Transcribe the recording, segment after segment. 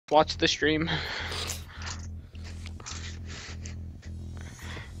watch the stream.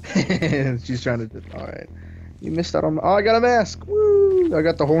 She's trying to. All right, you missed out on. Oh, I got a mask. Woo! I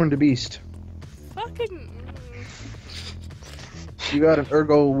got the horned beast. Fucking. You got an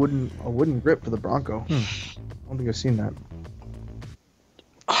ergo wooden grip for the Bronco. I don't think I've seen that.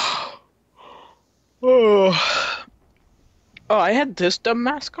 Oh, I had this dumb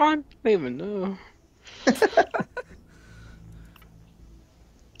mask on? I didn't even know.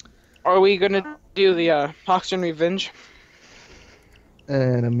 Are we gonna do the Hoxton Revenge?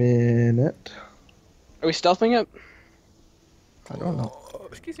 In a minute. Are we stealthing it? I don't know. Oh,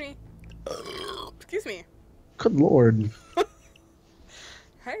 excuse me. Excuse me. Good lord.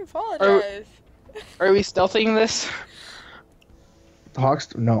 I apologize. Are we stealthing this? The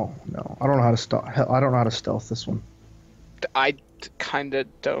Hawks? No. I don't know how to stealth. I don't know how to stealth this one. I kinda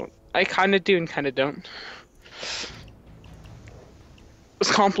don't. I kinda do and kinda don't.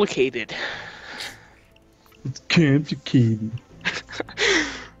 It's complicated. It's complicated.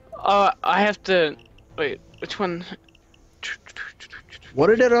 I have to... Wait, which one? What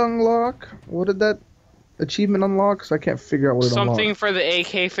did it unlock? What did that achievement unlock? Because I can't figure out what it Something unlocked. for the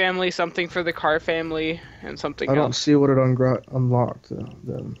AK family, something for the car family, and something I don't else. see what it unlocked.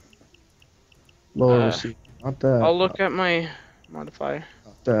 The lower receipt. Not that. I'll look at my modifier.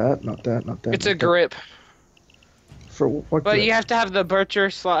 Not that. It's a grip. For what? But grip? you have to have the Butcher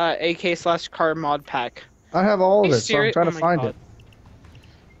AK/car mod pack. I have all of Are you it, so I'm serious? trying Oh to my find God. it.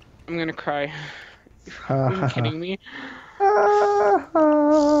 I'm gonna cry. Are you kidding me?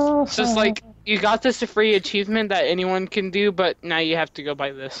 It's It's just like, you got this a free achievement that anyone can do, but now you have to go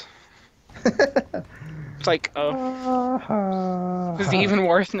buy this. It's like, oh. Is it even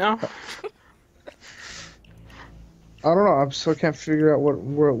worth now? I don't know. I still can't figure out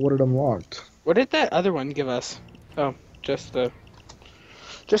what it unlocked. What did that other one give us? Oh, just the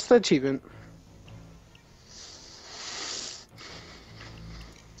achievement.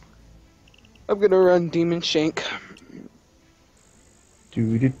 I'm gonna run Demon Shank.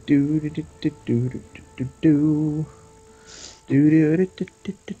 Do do do do do do do do do do do do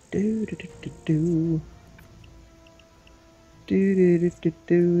do do do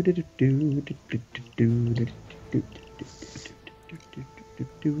do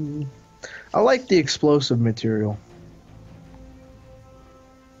do. I like the explosive material.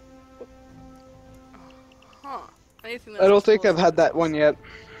 Huh. Anything I don't think I've had that one yet.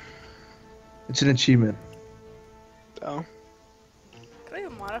 It's an achievement. Oh. Can I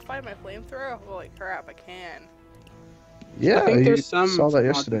even modify my flamethrower? Holy crap, I can. Yeah, I think you there's some saw that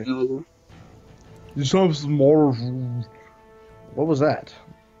mods yesterday. available. You saw some more. What was that?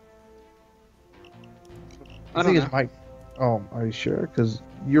 I think don't it's Mike. Oh, are you sure? Because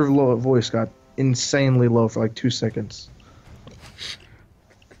your low voice got insanely low for like 2 seconds.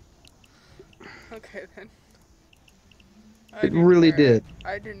 Okay then. It really did.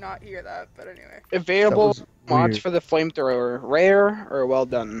 I did not hear that, but anyway. Available was mods weird. for the flamethrower. Rare or well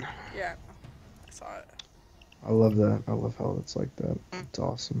done? Yeah. I saw it. I love that. I love how it's like that. It's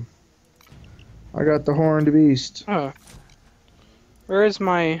awesome. I got the horned beast. Oh. Where is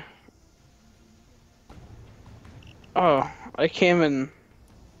my... Oh, I came in...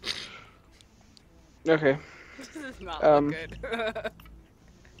 Okay. This does not Um, look good.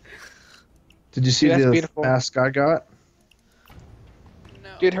 Did you see Dude, that's the beautiful. mask I got?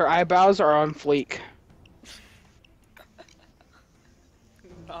 No. Dude, her eyebrows are on fleek.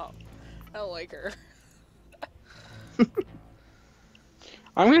 No. I don't like her.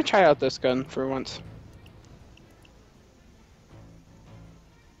 I'm gonna try out this gun for once.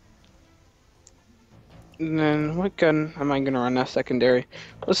 And then, what gun am I gonna run as secondary?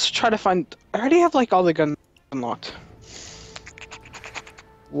 Let's try to find... I already have, like, all the guns unlocked.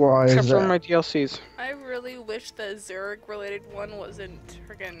 Why Except is for that? my DLCs. I really wish the Zurich related one wasn't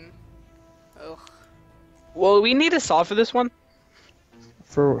friggin'. Ugh. Well, we need a saw for this one.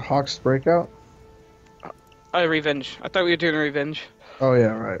 For Hawk's breakout? Revenge. I thought we were doing a revenge. Oh yeah,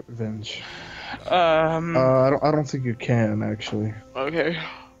 right. Revenge. I don't think you can actually. Okay.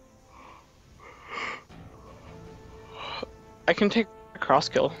 I can take a cross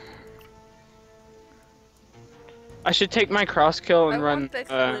kill. I should take my cross kill and I run. want the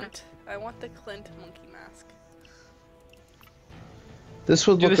Clint. I want the Clint monkey mask. This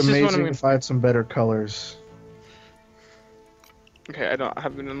would Dude, look this is what I'm amazing gonna- if I had some better colors. Okay, I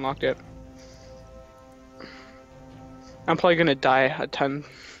haven't unlocked yet. I'm probably gonna die a ton.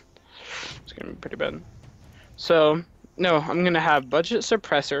 It's gonna be pretty bad. So, no, I'm gonna have budget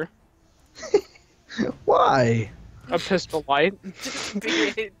suppressor, Why? a pistol light,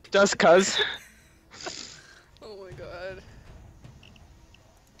 Dude. just cuz. Oh my god.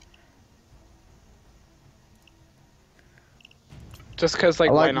 Just cause like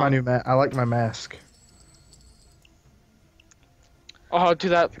I why like my not? new I like my mask. Oh,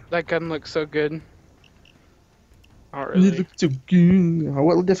 dude, that gun looks so good. Not It really. looks so good.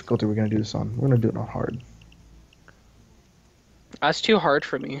 What difficulty are we gonna do this on? We're gonna do it on hard. That's too hard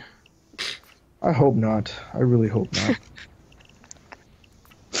for me. I hope not. I really hope not.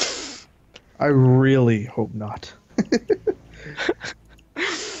 I really hope not.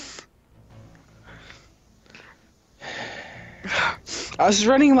 I was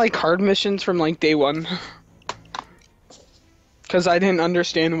running like hard missions from like day one. Cause I didn't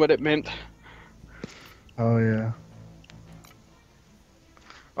understand what it meant. Oh yeah.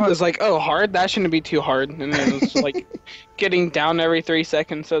 I was like, oh, hard? That shouldn't be too hard. And then it was like getting down every 3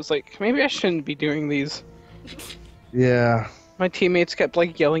 seconds. So I was like, maybe I shouldn't be doing these. Yeah. My teammates kept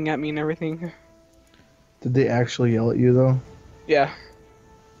like yelling at me and everything. Did they actually yell at you though? Yeah.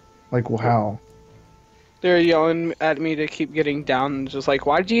 Like, well, how? They're yelling at me to keep getting down. Just like,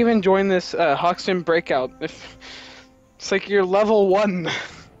 why did you even join this Hoxton breakout? If it's like you're level 1.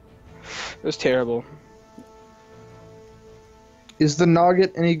 It was terrible. Is the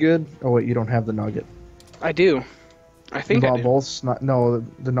nugget any good? Oh wait, you don't have the nugget. I do. I think I do. Both. No,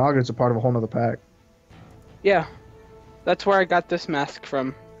 the nugget's a part of a whole nother pack. Yeah. That's where I got this mask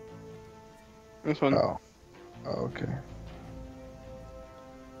from. This one. Oh. Okay.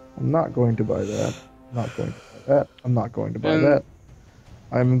 I'm not going to buy that. I'm not going to buy that. I'm not going to buy that.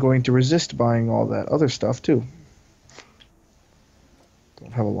 I'm going to resist buying all that other stuff too.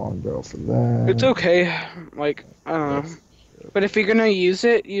 Don't have a long barrel for that. It's okay. Like, I don't know. But if you're gonna use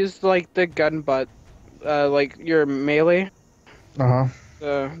it, use like the gun butt. Like your melee. Uh-huh.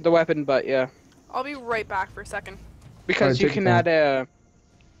 The weapon butt, yeah. I'll be right back for a second. Because Alright, you take can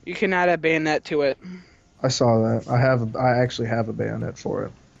your add a bayonet to it. I saw that. I actually have a bayonet for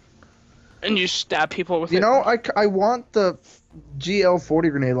it. And you stab people with it. You know, I want the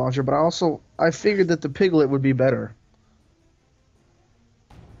GL40 grenade launcher, but I figured that the piglet would be better.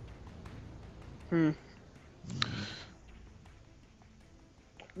 The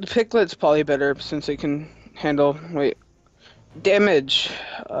piglet's probably better since it can handle damage.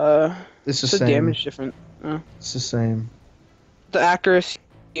 It's the so same. damage different. It's the same. The accuracy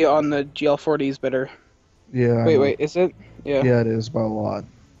on the GL40 is better. Yeah. Wait, is it? Yeah. Yeah, it is by a lot.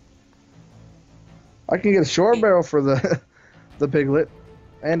 I can get a short barrel for the the piglet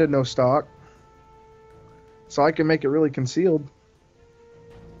and a no stock, so I can make it really concealed.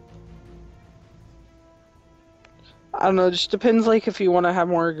 I don't know. It just depends. Like if you want to have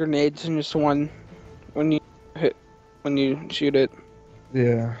more grenades than just one when you shoot it.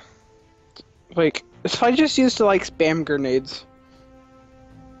 Yeah. Like if I just used to like spam grenades.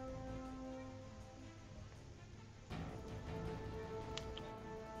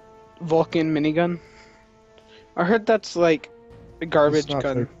 Vulcan minigun. I heard that's like a garbage It's not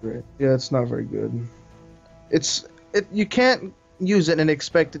gun. very great. Yeah, it's not very good. You can't use it and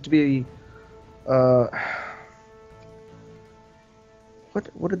expect it to be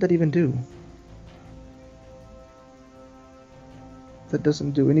what did that even do? That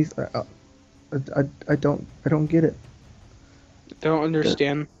doesn't do anything. I don't get it. Don't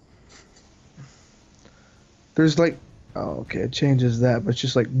understand. There's like, oh, okay, it changes that, but it's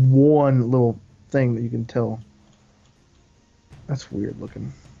just like one little thing that you can tell. That's weird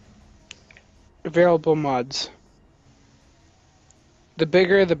looking. Available mods. The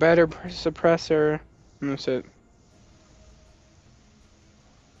bigger, the better suppressor. And that's it.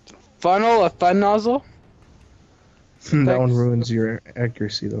 Funnel, a fun nozzle? That one ruins your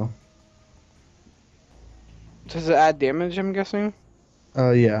accuracy though. Does it add damage, I'm guessing?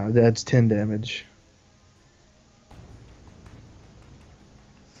 Yeah, that's 10 damage.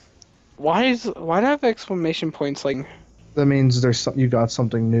 Why do I have exclamation points like... That means you got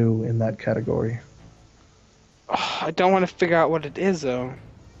something new in that category. I don't want to figure out what it is, though.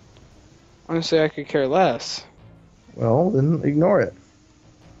 Honestly, I could care less. Well, then ignore it.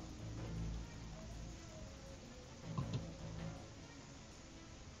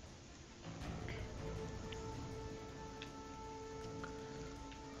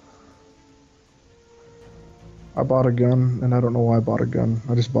 I bought a gun, and I don't know why I bought a gun.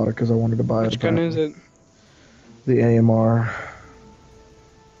 I just bought it because I wanted to buy it. Which gun is it? The AMR.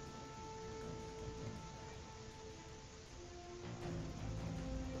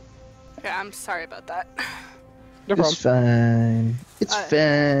 Yeah, I'm sorry about that. No problem. It's fine. It's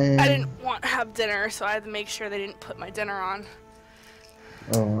fine. I didn't want to have dinner, so I had to make sure they didn't put my dinner on.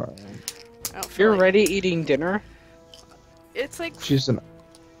 Oh, alright. I don't feel You're like... already eating dinner? It's like She's an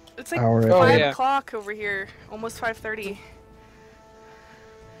it's like hour. 5 yeah. o'clock over here, almost 5:30.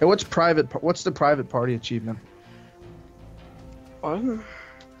 Hey, what's the private party achievement? What?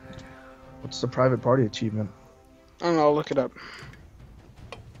 What's the private party achievement? I don't know, I'll look it up.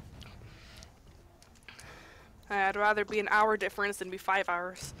 I'd rather be an hour difference than be 5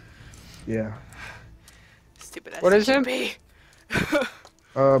 hours. Yeah. Stupid What is it? SCP.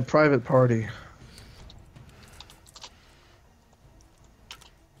 Private party.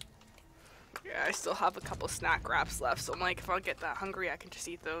 Yeah, I still have a couple snack wraps left, so I'm like, if I get that hungry, I can just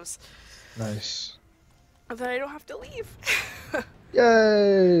eat those. Nice. And then I don't have to leave.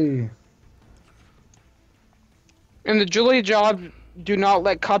 Yay! In the jewelry job, do not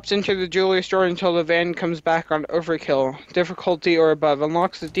let cops into the jewelry store until the van comes back on overkill. Difficulty or above.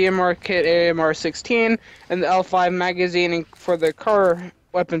 Unlocks the DMR kit AMR 16 and the L5 magazine for the car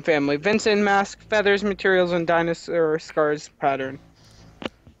weapon family. Vincent mask, feathers, materials, and dinosaur scars pattern.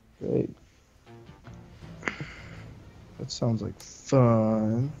 Great. That sounds like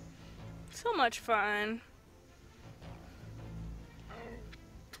fun. So much fun.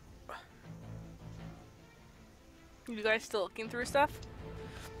 You guys still looking through stuff?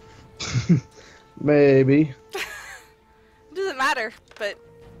 Maybe. It doesn't matter, but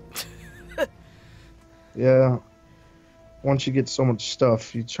Yeah. Once you get so much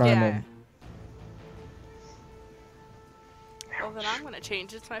stuff, you try yeah. to. Well, then I'm gonna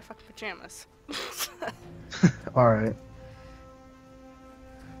change it to my fucking pajamas. Alright.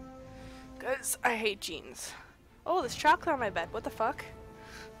 Cause I hate jeans. Oh, there's chocolate on my bed. What the fuck?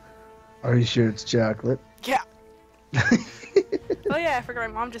 Are you sure it's chocolate? Yeah. Oh yeah, I forgot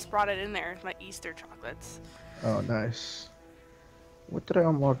my mom just brought it in there. My Easter chocolates. Oh, nice. What did I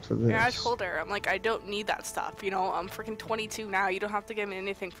unlock for this? Yeah, I told her, I'm like, I don't need that stuff. You know, I'm freaking 22 now. You don't have to give me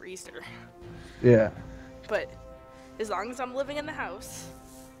anything for Easter. Yeah. But as long as I'm living in the house,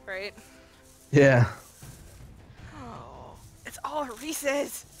 right? Yeah. Oh, it's all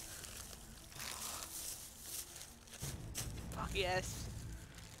Reese's. Fuck yes.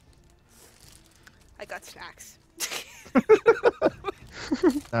 I got snacks.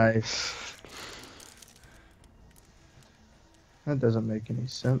 Nice. That doesn't make any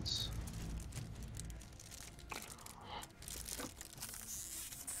sense.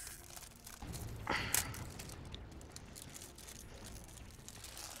 I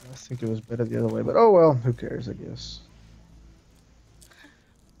think it was better the other way, but oh well, who cares, I guess.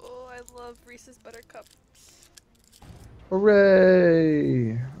 Oh, I love Reese's Buttercups.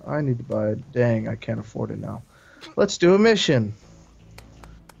 Hooray! I need to buy it. Dang, I can't afford it now. Let's do a mission.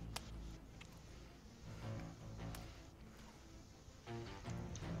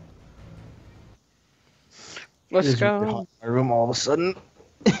 Let's It is really go. hot in my room all of a sudden.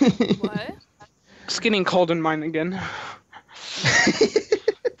 What? It's getting cold in mine again. My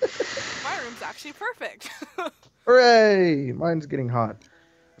room's actually perfect. Hooray! Mine's getting hot.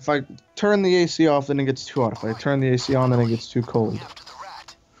 If I turn the AC off, then it gets too hot. If I turn the AC on, then it gets too cold.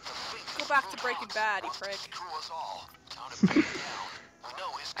 Go back to Breaking Bad, you prick.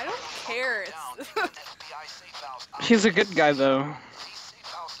 I don't care. It's He's a good guy, though.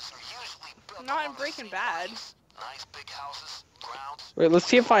 not in Breaking Bad. Wait, let's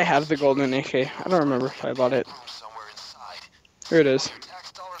see if I have the golden AK. I don't remember if I bought it. Here it is.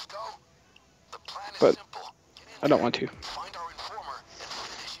 But I don't want to.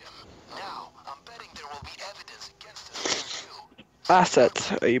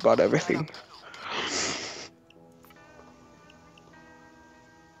 Assets. Oh, you bought everything.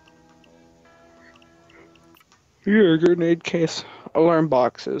 Here, grenade case. Alarm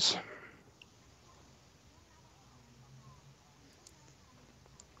boxes.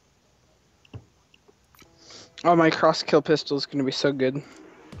 Oh, my cross-kill pistol is gonna be so good.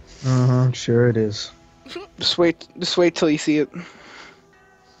 Sure it is. Just wait till you see it.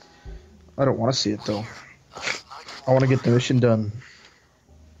 I don't want to see it though. I want to get the mission done.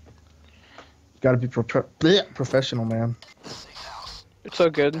 Gotta be professional, man. It's so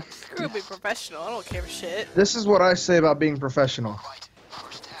good. Screw be professional. I don't care shit. This is what I say about being professional.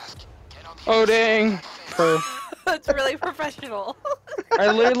 Oh dang! It's really professional.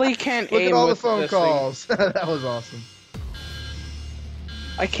 I literally can't Look aim at all the with phone this calls. That was awesome.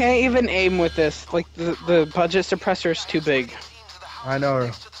 I can't even aim with this. Like the budget suppressor is too big. I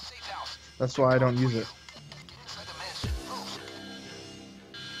know. That's why I don't use it.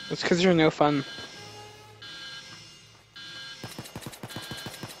 It's because you're no fun.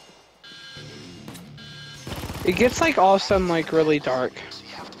 It gets like all of a sudden like really dark.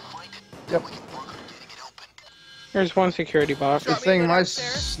 Yep. There's one security box. Good thing my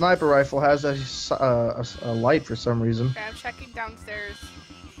sniper rifle has a light for some reason. Okay, I'm checking downstairs.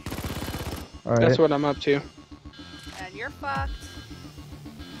 All right. That's what I'm up to. And you're fucked.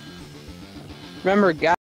 Remember,